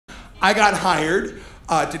I got hired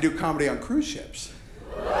to do comedy on cruise ships.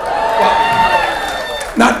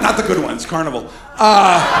 Well, not the good ones, Carnival.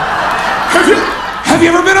 Have you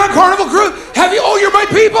ever been on Carnival cruise? Have you? Oh, you're my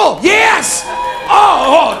people. Yes.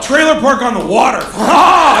 Oh, trailer park on the water. Oh,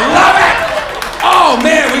 I love it. Oh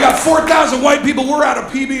man, we got 4,000 white people. We're out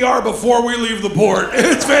of PBR before we leave the port.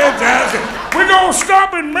 It's fantastic. We're gonna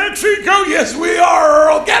stop in Mexico. Yes, we are,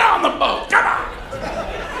 Earl. Get on the boat. Come on.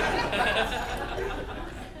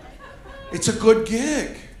 It's a good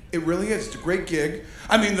gig. It really is. It's a great gig.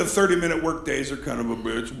 I mean, the 30-minute work days are kind of a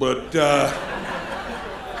bitch, but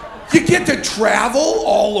you get to travel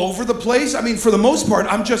all over the place. I mean, for the most part,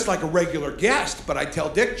 I'm just like a regular guest, but I tell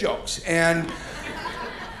dick jokes. And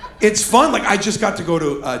it's fun. Like, I just got to go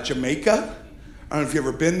to Jamaica. I don't know if you've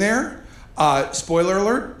ever been there. Spoiler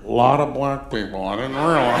alert, a lot of black people. I didn't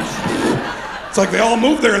realize. It's like they all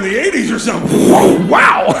moved there in the 80s or something. Whoa,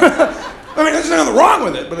 wow. I mean, there's nothing wrong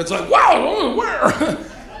with it, but it's like, wow, where?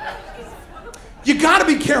 You gotta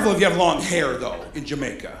be careful if you have long hair, though, in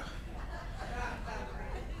Jamaica.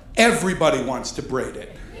 Everybody wants to braid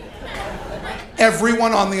it.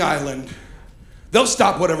 Everyone on the island. They'll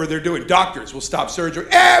stop whatever they're doing. Doctors will stop surgery.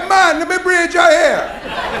 Hey, man, let me braid your hair.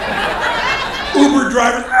 Uber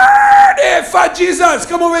drivers, hey, fat Jesus,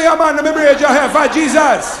 come over here, man, let me braid your hair, fat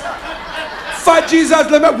Jesus. Fat Jesus,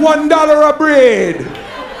 let me $1 a braid.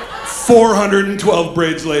 412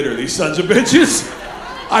 braids later, these sons of bitches.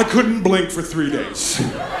 I couldn't blink for 3 days.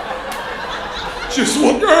 Just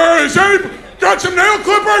look, hey, got some nail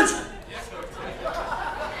clippers?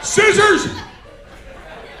 Scissors?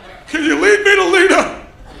 Can you lead me to Lita?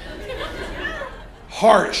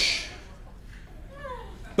 Harsh.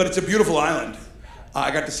 But it's a beautiful island. I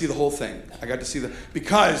got to see the whole thing.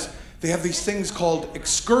 Because they have these things called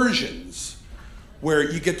excursions where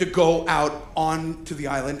you get to go out onto the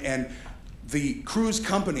island and the cruise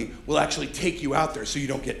company will actually take you out there so you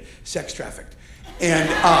don't get sex trafficked. And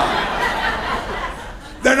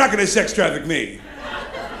they're not gonna sex traffic me.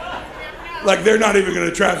 Like, they're not even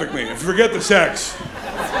gonna traffic me. Forget the sex.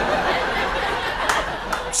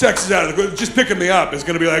 Sex is out of the, just picking me up is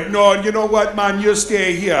gonna be like, no, you know what, man, you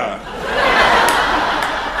stay here.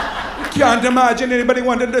 Can't imagine anybody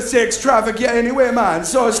wanting to sex traffic you anyway, man.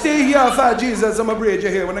 So stay here, fat Jesus, I'm gonna braid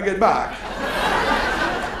your hair when I get back.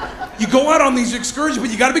 You go out on these excursions, but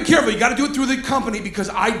you gotta be careful. You gotta do it through the company because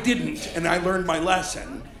I didn't, and I learned my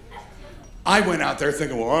lesson. I went out there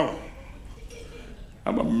thinking, well,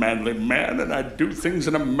 I'm a manly man and I do things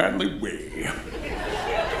in a manly way.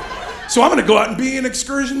 So I'm gonna go out and be an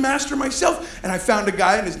excursion master myself. And I found a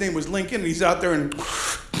guy and his name was Lincoln, and he's out there and,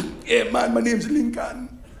 yeah, man, my name's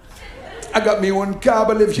Lincoln. I got me one car,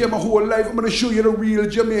 I live here my whole life. I'm gonna show you the real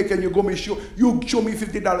Jamaican. You show me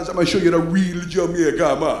 $50, I'm gonna show you the real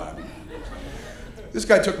Jamaica, man. This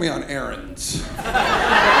guy took me on errands.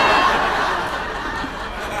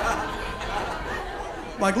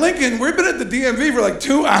 Like, Lincoln, we've been at the DMV for like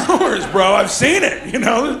 2 hours, bro. I've seen it, you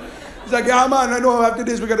know? He's like, yeah, man, I know after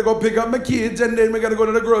this we gotta go pick up my kids and then we gotta go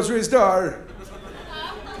to the grocery store.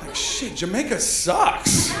 Like, shit, Jamaica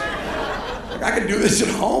sucks. Like, I could do this at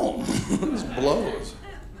home. This blows.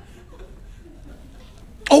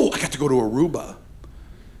 Oh, I got to go to Aruba.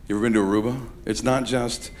 You ever been to Aruba? It's not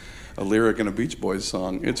just a lyric in a Beach Boys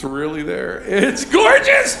song. It's really there. It's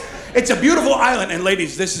gorgeous. It's a beautiful island. And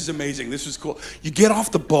ladies, this is amazing. This is cool. You get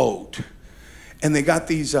off the boat and they got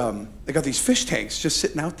these fish tanks just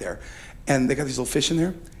sitting out there. And they got these little fish in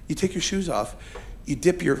there. You take your shoes off, you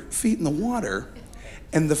dip your feet in the water,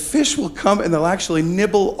 and the fish will come and they'll actually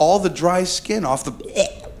nibble all the dry skin off the...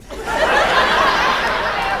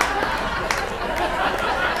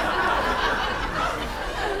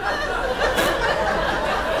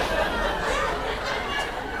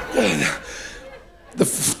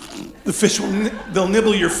 The fish will, they'll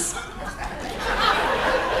nibble your...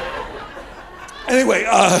 Anyway,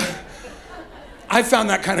 I found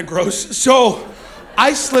that kind of gross. So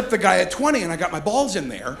I slipped the guy at 20 and I got my balls in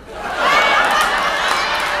there.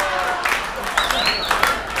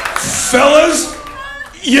 Fellas,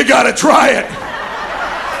 you gotta try it.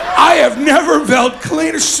 I have never felt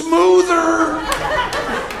cleaner, smoother,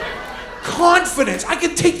 confidence. I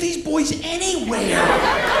could take these boys anywhere.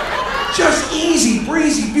 Just easy,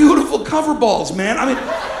 breezy, beautiful cover balls, man. I mean,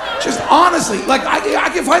 just honestly, like,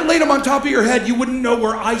 if I laid them on top of your head, you wouldn't know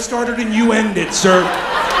where I started and you ended, sir.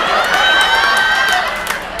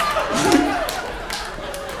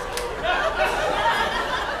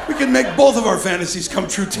 We can make both of our fantasies come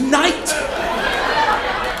true tonight.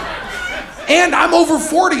 And I'm over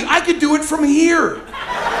 40. I could do it from here.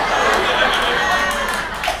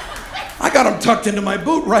 I got them tucked into my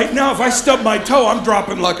boot right now. If I stub my toe, I'm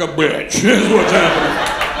dropping like a bitch. Is what's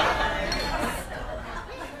happening.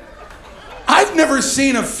 I've never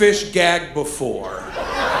seen a fish gag before.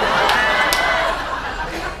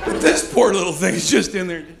 But this poor little thing's just in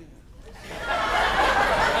there.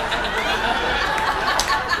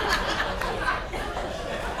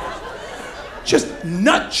 Just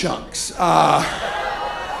nut chunks.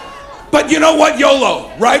 But you know what?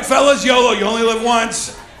 YOLO, right, fellas? YOLO. You only live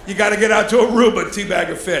once. You got to get out to Aruba, teabag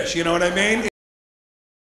a fish. You know what I mean?